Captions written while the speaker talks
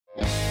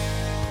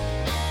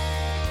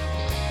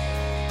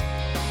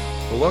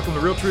Well, welcome to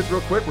Real Truth Real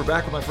Quick. We're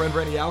back with my friend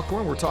Randy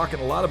Alcorn. We're talking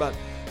a lot about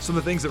some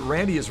of the things that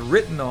Randy has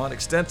written on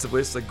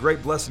extensively. It's a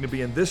great blessing to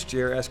be in this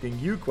chair asking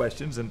you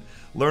questions and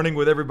learning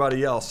with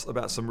everybody else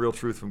about some real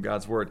truth from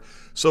God's Word.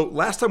 So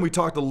last time we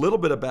talked a little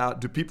bit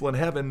about, do people in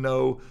heaven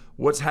know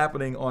what's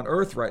happening on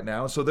earth right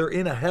now? So they're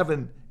in a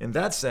heaven in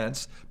that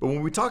sense. But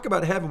when we talk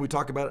about heaven, we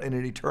talk about it in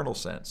an eternal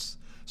sense.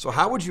 So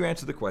how would you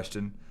answer the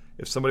question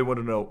if somebody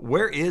wanted to know,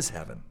 where is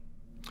heaven?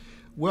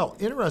 Well,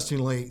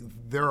 interestingly,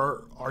 there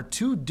are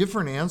two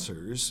different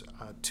answers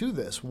to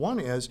this. One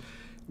is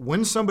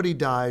when somebody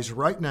dies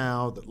right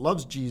now that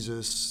loves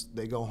Jesus,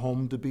 they go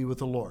home to be with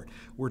the Lord.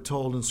 We're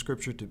told in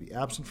Scripture to be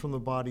absent from the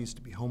bodies,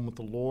 to be home with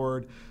the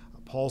Lord.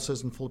 Paul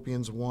says in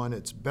Philippians 1,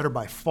 it's better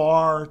by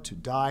far to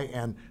die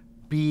and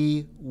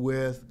be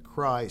with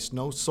Christ.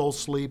 No soul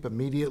sleep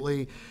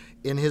immediately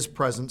in his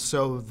presence.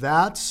 So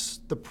that's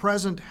the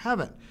present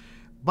heaven.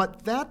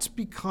 But that's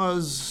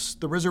because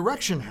the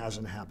resurrection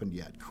hasn't happened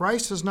yet.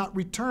 Christ has not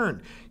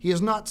returned. He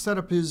has not set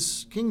up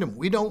his kingdom.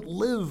 We don't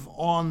live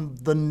on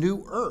the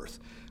new earth,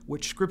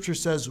 which Scripture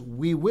says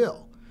we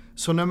will.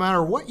 So no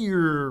matter what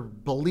your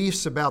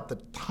beliefs about the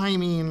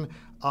timing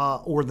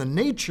or the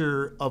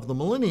nature of the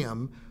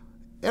millennium,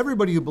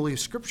 everybody who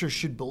believes Scripture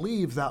should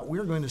believe that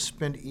we're going to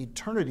spend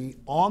eternity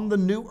on the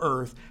new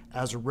earth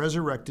as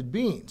resurrected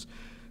beings.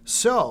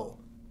 So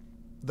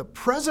the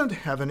present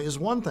heaven is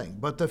one thing,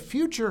 but the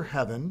future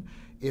heaven,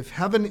 if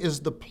heaven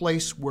is the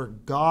place where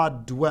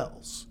God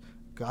dwells,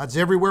 God's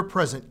everywhere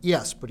present,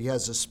 yes, but he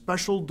has a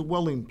special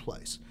dwelling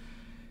place.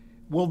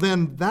 Well,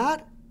 then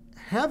that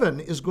heaven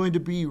is going to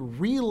be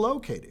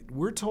relocated.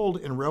 We're told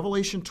in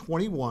Revelation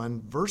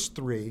 21, verse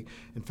 3,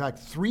 in fact,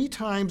 3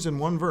 times in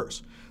one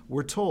verse,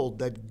 we're told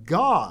that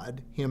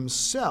God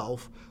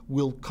himself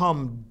will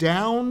come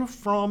down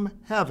from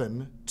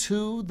heaven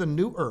to the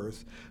new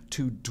earth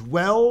to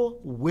dwell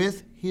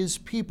with his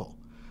people.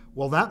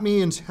 Well, that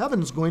means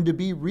heaven's going to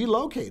be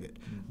relocated.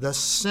 The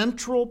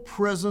central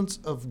presence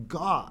of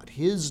God,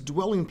 his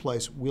dwelling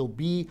place, will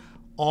be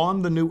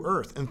on the new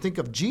earth. And think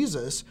of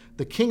Jesus,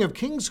 the King of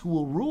Kings who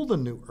will rule the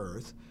new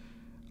earth.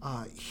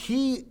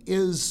 He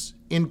is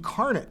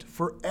incarnate,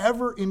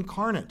 forever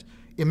incarnate.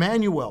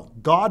 Emmanuel,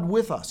 God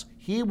with us.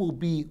 He will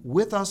be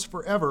with us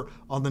forever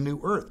on the new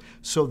earth.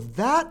 So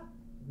that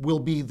will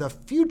be the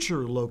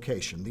future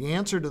location. The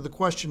answer to the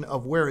question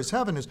of where is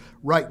heaven is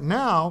right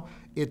now,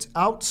 it's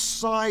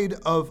outside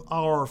of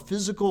our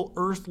physical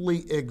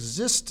earthly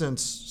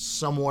existence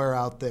somewhere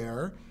out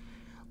there,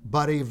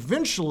 but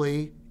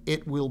eventually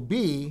it will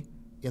be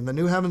in the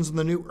new heavens and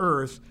the new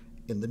earth,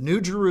 in the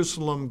new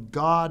Jerusalem,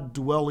 God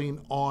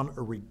dwelling on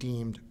a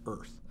redeemed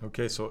earth.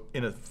 Okay, so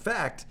in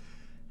effect,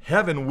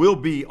 heaven will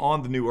be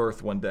on the new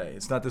earth one day.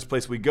 It's not this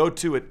place we go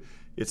to,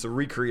 it's a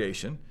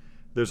recreation.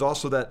 There's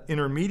also that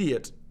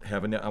intermediate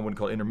heaven, I wouldn't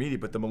call it intermediate,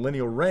 but the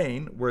millennial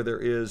reign, where there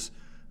is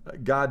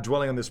God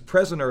dwelling on this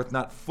present earth,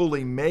 not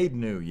fully made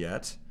new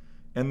yet.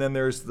 And then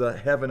there's the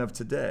heaven of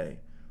today,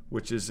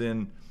 which is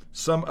in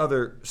some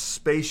other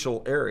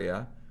spatial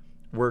area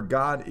where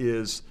God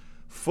is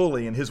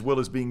fully and his will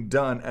is being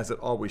done as it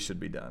always should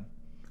be done.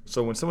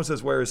 So when someone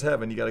says, where is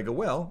heaven? You got to go,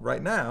 well,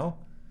 right now,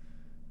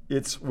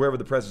 it's wherever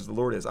the presence of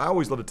the Lord is. I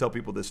always love to tell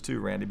people this too,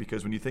 Randy,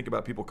 because when you think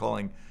about people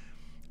calling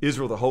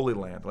Israel the Holy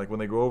Land, like when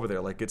they go over there,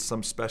 like it's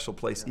some special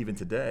place even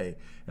today.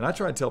 And I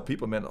try and tell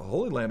people, man, the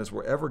Holy Land is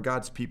wherever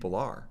God's people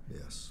are.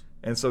 Yes.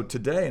 And so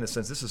today, in a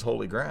sense, this is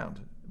holy ground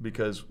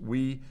because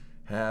we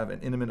have an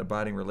intimate,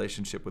 abiding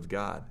relationship with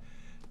God.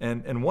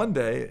 And one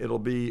day, it'll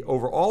be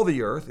over all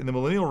the earth. In the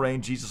millennial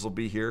reign, Jesus will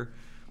be here.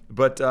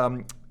 But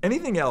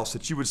anything else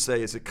that you would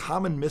say is a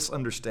common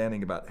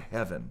misunderstanding about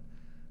heaven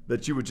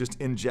that you would just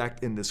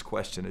inject in this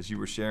question as you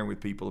were sharing with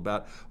people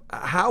about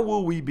how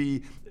will we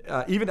be,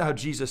 even how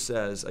Jesus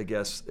says, I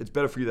guess, it's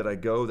better for you that I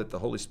go, that the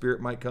Holy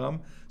Spirit might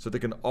come, so there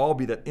can all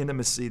be that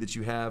intimacy that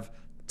you have,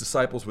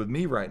 disciples, with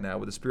me right now,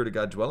 with the Spirit of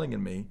God dwelling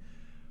in me.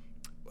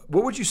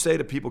 What would you say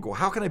to people, go,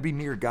 how can I be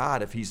near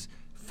God if he's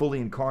fully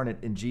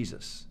incarnate in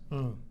Jesus?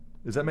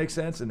 Does that make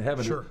sense? In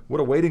heaven, Sure. What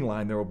a waiting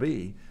line there will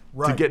be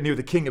to get near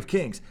the King of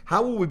Kings.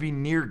 How will we be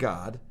near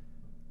God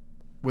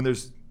when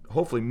there's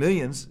hopefully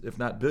millions, if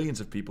not billions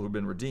of people who've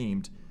been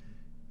redeemed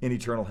in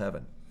eternal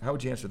heaven? How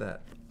would you answer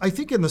that? I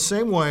think in the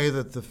same way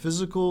that the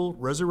physical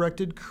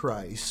resurrected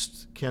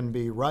Christ can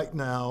be right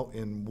now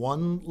in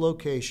one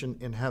location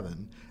in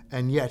heaven,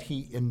 and yet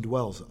he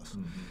indwells us.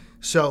 Mm-hmm.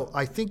 So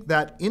I think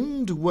that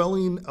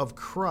indwelling of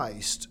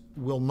Christ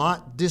will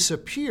not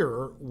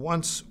disappear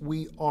once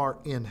we are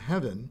in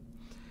heaven.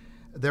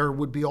 There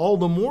would be all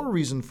the more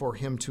reason for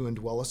him to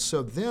indwell us.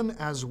 So then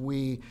as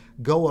we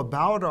go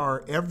about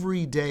our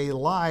everyday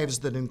lives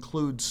that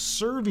include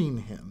serving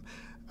him,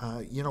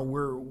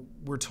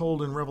 we're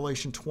told in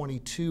Revelation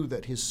 22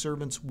 that his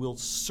servants will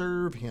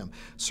serve him.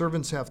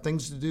 Servants have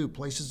things to do,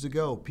 places to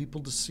go,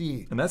 people to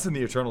see. And that's in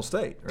the eternal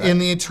state, right? In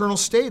the eternal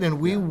state,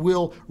 and we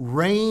will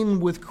reign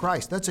with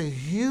Christ. That's a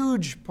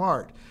huge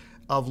part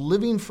of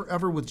living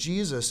forever with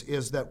Jesus,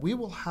 is that we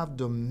will have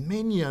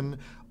dominion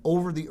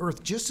over the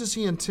earth, just as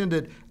he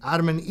intended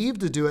Adam and Eve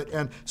to do it.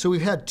 And so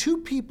we've had two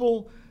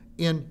people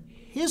in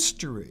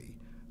history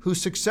who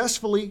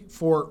successfully,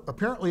 for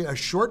apparently a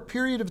short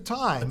period of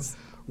time,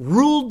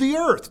 ruled the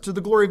earth to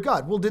the glory of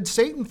God. Well, did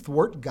Satan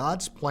thwart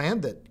God's plan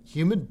that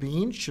human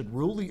beings should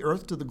rule the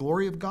earth to the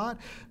glory of God?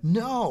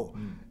 No.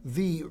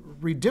 The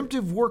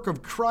redemptive work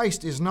of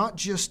Christ is not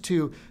just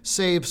to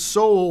save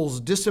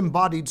souls,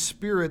 disembodied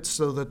spirits,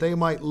 so that they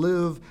might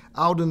live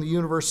out in the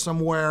universe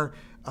somewhere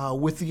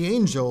with the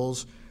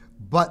angels,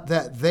 but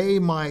that they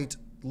might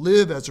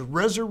live as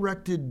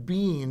resurrected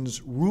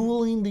beings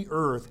ruling the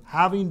earth,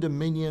 having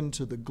dominion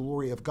to the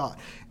glory of God.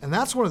 And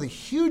that's one of the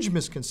huge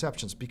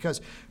misconceptions,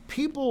 because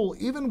people,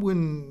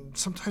 even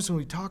sometimes when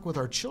we talk with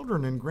our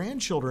children and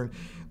grandchildren,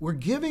 we're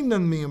giving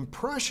them the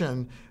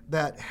impression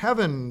that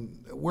heaven,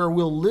 where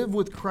we'll live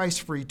with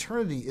Christ for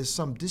eternity, is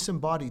some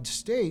disembodied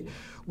state,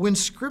 when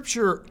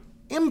Scripture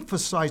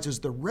emphasizes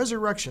the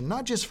resurrection,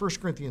 not just 1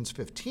 Corinthians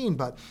 15,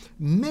 but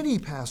many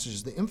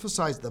passages that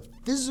emphasize the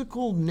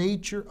physical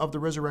nature of the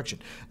resurrection.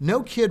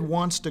 No kid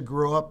wants to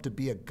grow up to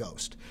be a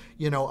ghost.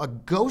 A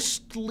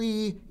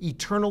ghostly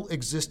eternal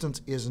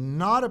existence is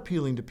not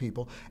appealing to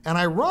people. And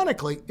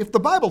ironically, if the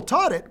Bible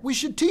taught it, we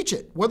should teach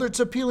it, whether it's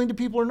appealing to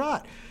people or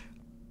not.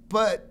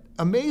 But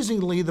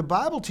amazingly, the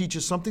Bible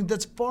teaches something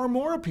that's far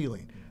more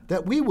appealing,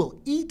 that we will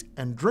eat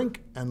and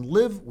drink and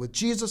live with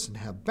Jesus and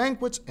have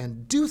banquets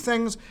and do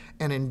things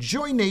and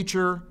enjoy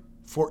nature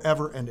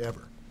forever and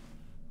ever.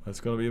 That's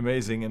going to be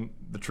amazing. And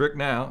the trick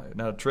now,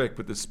 not a trick,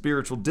 but the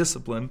spiritual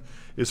discipline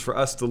is for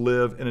us to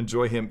live and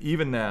enjoy Him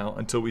even now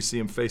until we see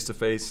Him face to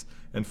face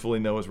and fully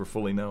know as we're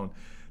fully known.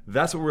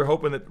 That's what we're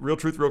hoping that Real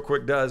Truth Real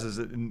Quick does, is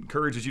it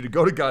encourages you to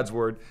go to God's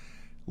Word,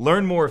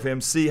 learn more of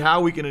Him, see how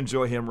we can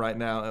enjoy Him right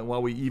now, and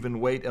while we even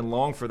wait and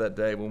long for that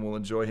day when we'll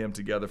enjoy Him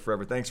together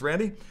forever. Thanks,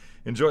 Randy.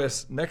 Enjoy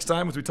us next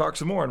time as we talk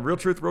some more on Real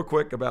Truth Real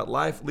Quick about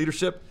life,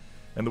 leadership,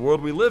 and the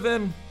world we live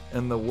in,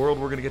 and the world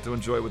we're going to get to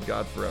enjoy with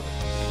God forever.